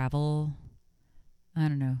to travel. I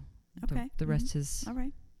don't know. Okay. The rest is... All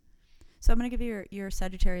right. So I'm going to give you your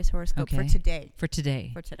Sagittarius horoscope for today. For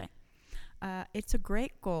today. It's a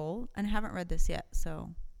great goal, and I haven't read this yet, so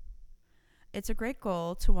It's a great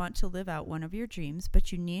goal to want to live out one of your dreams,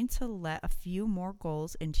 but you need to let a few more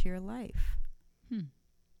goals into your life.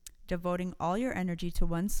 Devoting all your energy to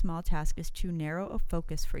one small task is too narrow a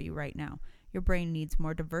focus for you right now. Your brain needs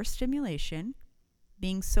more diverse stimulation.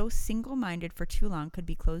 Being so single-minded for too long could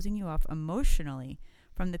be closing you off emotionally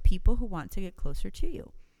from the people who want to get closer to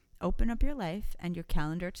you. Open up your life and your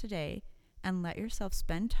calendar today and let yourself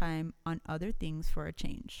spend time on other things for a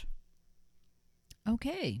change.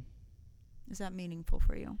 Okay. Is that meaningful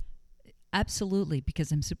for you? Absolutely,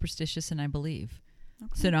 because I'm superstitious and I believe.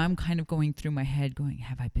 Okay. So now I'm kind of going through my head going,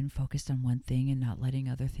 have I been focused on one thing and not letting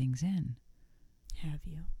other things in? Have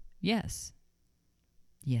you? Yes.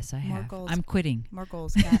 Yes, I More have. goals. I'm quitting. More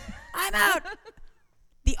goals, Kat. I'm out.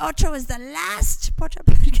 The outro is the last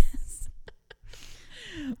podcast.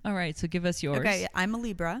 All right, so give us yours. Okay, I'm a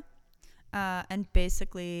Libra. And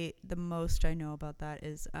basically, the most I know about that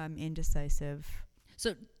is I'm indecisive.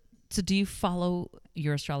 So do you follow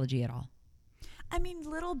your astrology at all? I mean,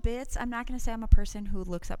 little bits. I'm not going to say I'm a person who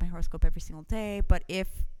looks at my horoscope every single day, but if,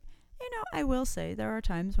 I will say there are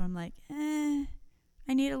times where I'm like,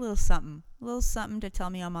 I need a little something to tell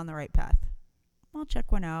me I'm on the right path. I'll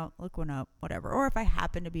check one out, look one up, whatever. Or if I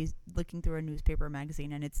happen to be looking through a newspaper or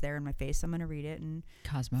magazine and it's there in my face, I'm going to read it and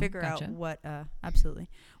figure out what, absolutely,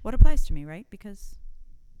 what applies to me, right? Because,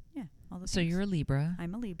 all the So things. you're a Libra.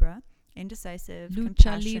 I'm a Libra. Indecisive, Lucha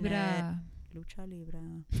compassionate. Libra. Lucha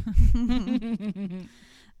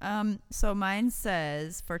Libra. So mine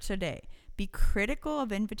says for today, be critical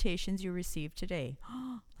of invitations you receive today.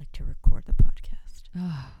 Like to record the podcast.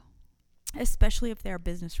 Oh. Especially if they are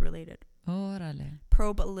business related. Órale.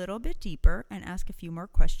 Probe a little bit deeper and ask a few more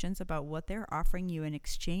questions about what they're offering you in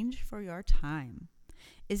exchange for your time.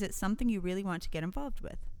 Is it something you really want to get involved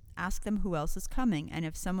with? Ask them who else is coming, and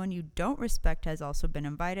if someone you don't respect has also been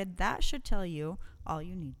invited, that should tell you all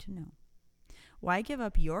you need to know. Why give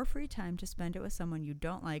up your free time to spend it with someone you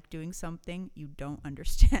don't like doing something you don't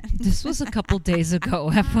understand? This was a couple days ago,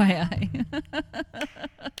 FYI.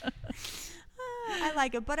 I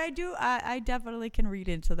like it, but I definitely can read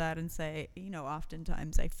into that and say,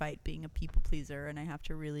 oftentimes I fight being a people pleaser and I have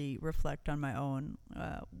to really reflect on my own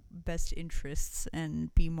best interests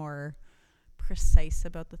and be more precise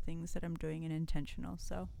about the things that I'm doing and intentional.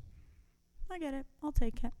 So I get it. I'll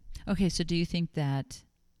take it. Okay, so do you think that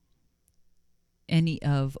any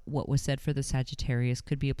of what was said for the Sagittarius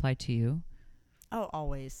could be applied to you? Oh,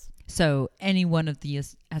 always. So any one of the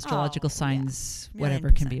astrological signs, yeah.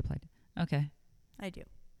 whatever, can be applied. Okay. I do.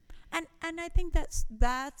 And I think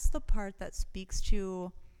that's the part that speaks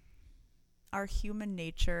to our human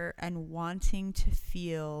nature and wanting to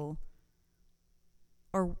feel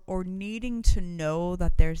or needing to know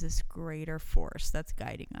that there's this greater force that's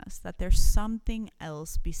guiding us, that there's something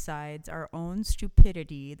else besides our own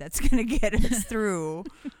stupidity that's going to get us through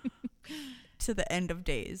to the end of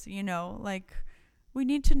days, like we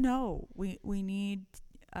need to know, we need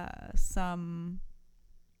some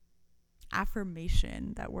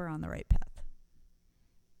affirmation that we're on the right path.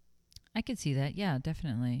 I could see that. Yeah,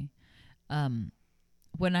 definitely.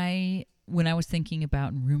 When I was thinking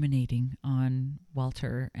about and ruminating on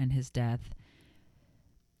Walter and his death,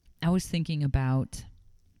 I was thinking about,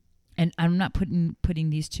 and I'm not putting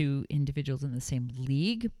these two individuals in the same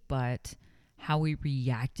league, but how we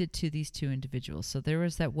reacted to these two individuals. So there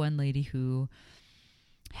was that one lady who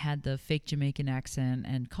had the fake Jamaican accent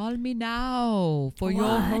and call me now for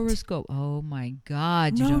your horoscope. Oh my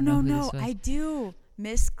God. You don't know who this was. I do.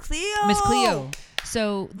 Miss Cleo. Miss Cleo.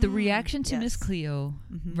 So the reaction to yes. Miss Cleo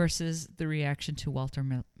versus the reaction to Walter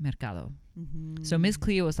Mercado. So Miss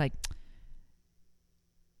Cleo was like,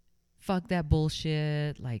 fuck that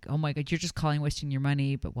bullshit. Like, oh my God, you're just wasting your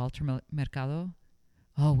money. But Walter Mercado,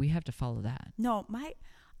 oh, we have to follow that. No, my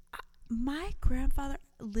grandfather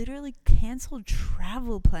literally canceled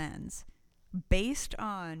travel plans based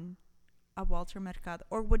on a Walter Mercado,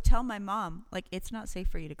 or would tell my mom, like, it's not safe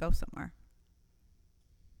for you to go somewhere.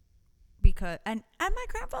 Because and my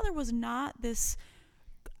grandfather was not this,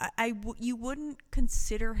 you wouldn't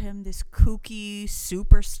consider him this kooky,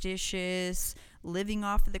 superstitious, living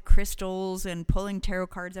off of the crystals and pulling tarot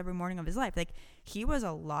cards every morning of his life. Like, he was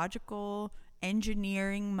a logical,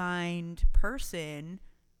 engineering mind person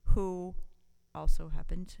who also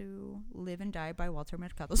happened to live and die by Walter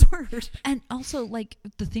Mercado's word. And also, like,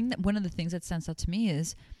 one of the things that stands out to me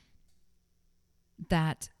is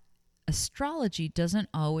that astrology doesn't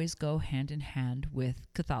always go hand in hand with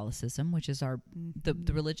Catholicism, which is the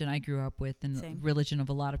religion I grew up with and the religion of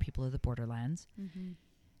a lot of people of the borderlands.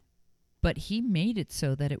 But he made it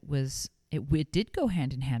so that it did go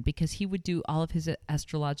hand in hand, because he would do all of his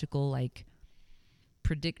astrological, like,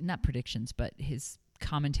 not predictions, but his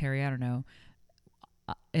commentary, I don't know,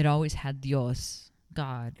 it always had Dios,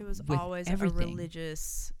 God. It was with always everything. a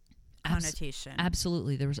religious connotation.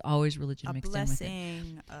 Absolutely. There was always religion A mixed blessing.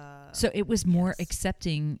 in with it. So it was more yes.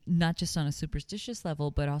 accepting, not just on a superstitious level,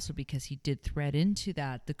 but also because he did thread into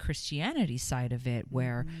that the Christianity side of it,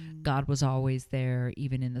 where God was always there,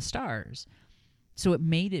 even in the stars. So it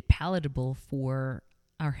made it palatable for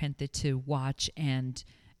our gente to watch and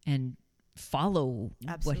follow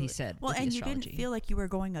what he said. Well, with the and astrology. you didn't feel like you were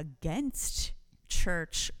going against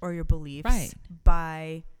church or your beliefs Right.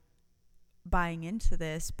 by buying into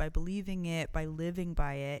this, by believing it, by living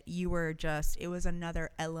by it. You were just, it was another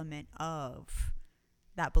element of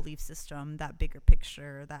that belief system, that bigger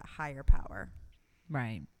picture, that higher power.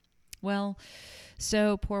 Right. Well,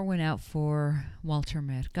 so pour one out for Walter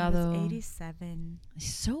Mercado. He was 87.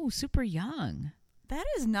 He's so super young. That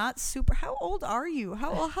is not super. How old are you?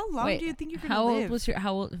 How long Wait, do you think you're going to how live? old was your?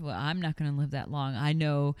 How old? Well, I'm not going to live that long. I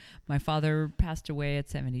know my father passed away at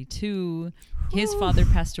 72. His father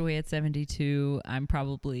passed away at 72. I'm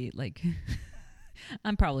probably like,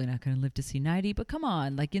 I'm probably not going to live to see 90. But come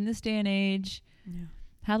on, like in this day and age, Yeah.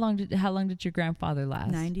 how long did your grandfather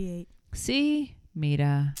last? 98. See,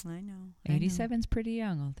 Mira. I know. 87's pretty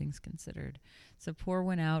young, all things considered. So pour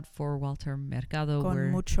one out for Walter Mercado.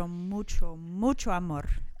 Con mucho, mucho, mucho amor,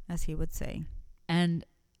 as he would say. And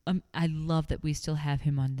I love that we still have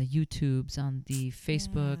him on the YouTubes, on the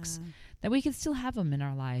Facebooks, that we can still have him in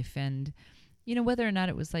our life. And, you know, whether or not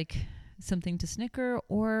it was like something to snicker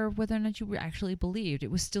or whether or not you actually believed,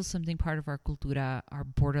 it was still something part of our cultura, our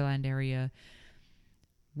borderland area.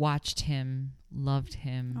 Watched him, loved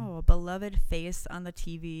him. Oh, a beloved face on the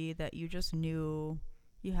TV that you just knew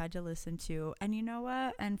you had to listen to. And you know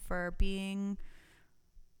what? And for being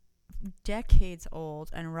decades old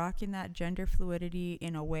and rocking that gender fluidity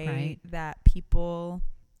in a way that people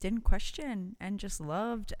didn't question and just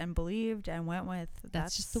loved and believed and went with.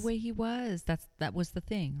 That's just the way he was. That was the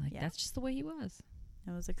thing. Like, that's just the way he was.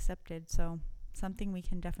 It was accepted. So something we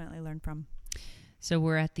can definitely learn from. So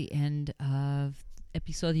we're at the end of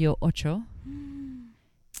Episodio 8.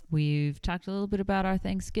 We've talked a little bit about our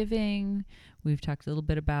Thanksgiving. We've talked a little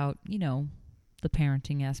bit about, you know, the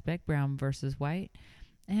parenting aspect, brown versus white.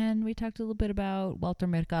 And we talked a little bit about Walter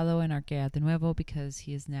Mercado and Arquea de Nuevo because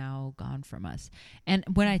he is now gone from us. And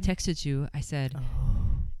when I texted you, I said,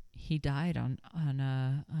 he died on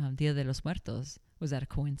Dia de los Muertos. Was that a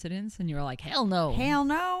coincidence? And you were like, hell no. Hell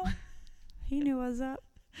no. He knew us up.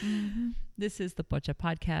 Mm-hmm. This is the Pocha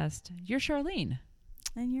Podcast. You're Charlene.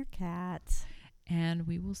 And your cat. And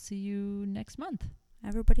we will see you next month.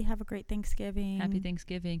 Everybody have a great Thanksgiving. Happy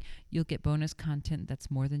Thanksgiving. You'll get bonus content that's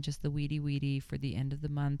more than just the weedy for the end of the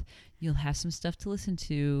month. You'll have some stuff to listen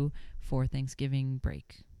to for Thanksgiving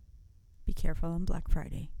break. Be careful on Black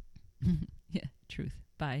Friday. Yeah, truth.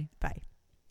 Bye. Bye.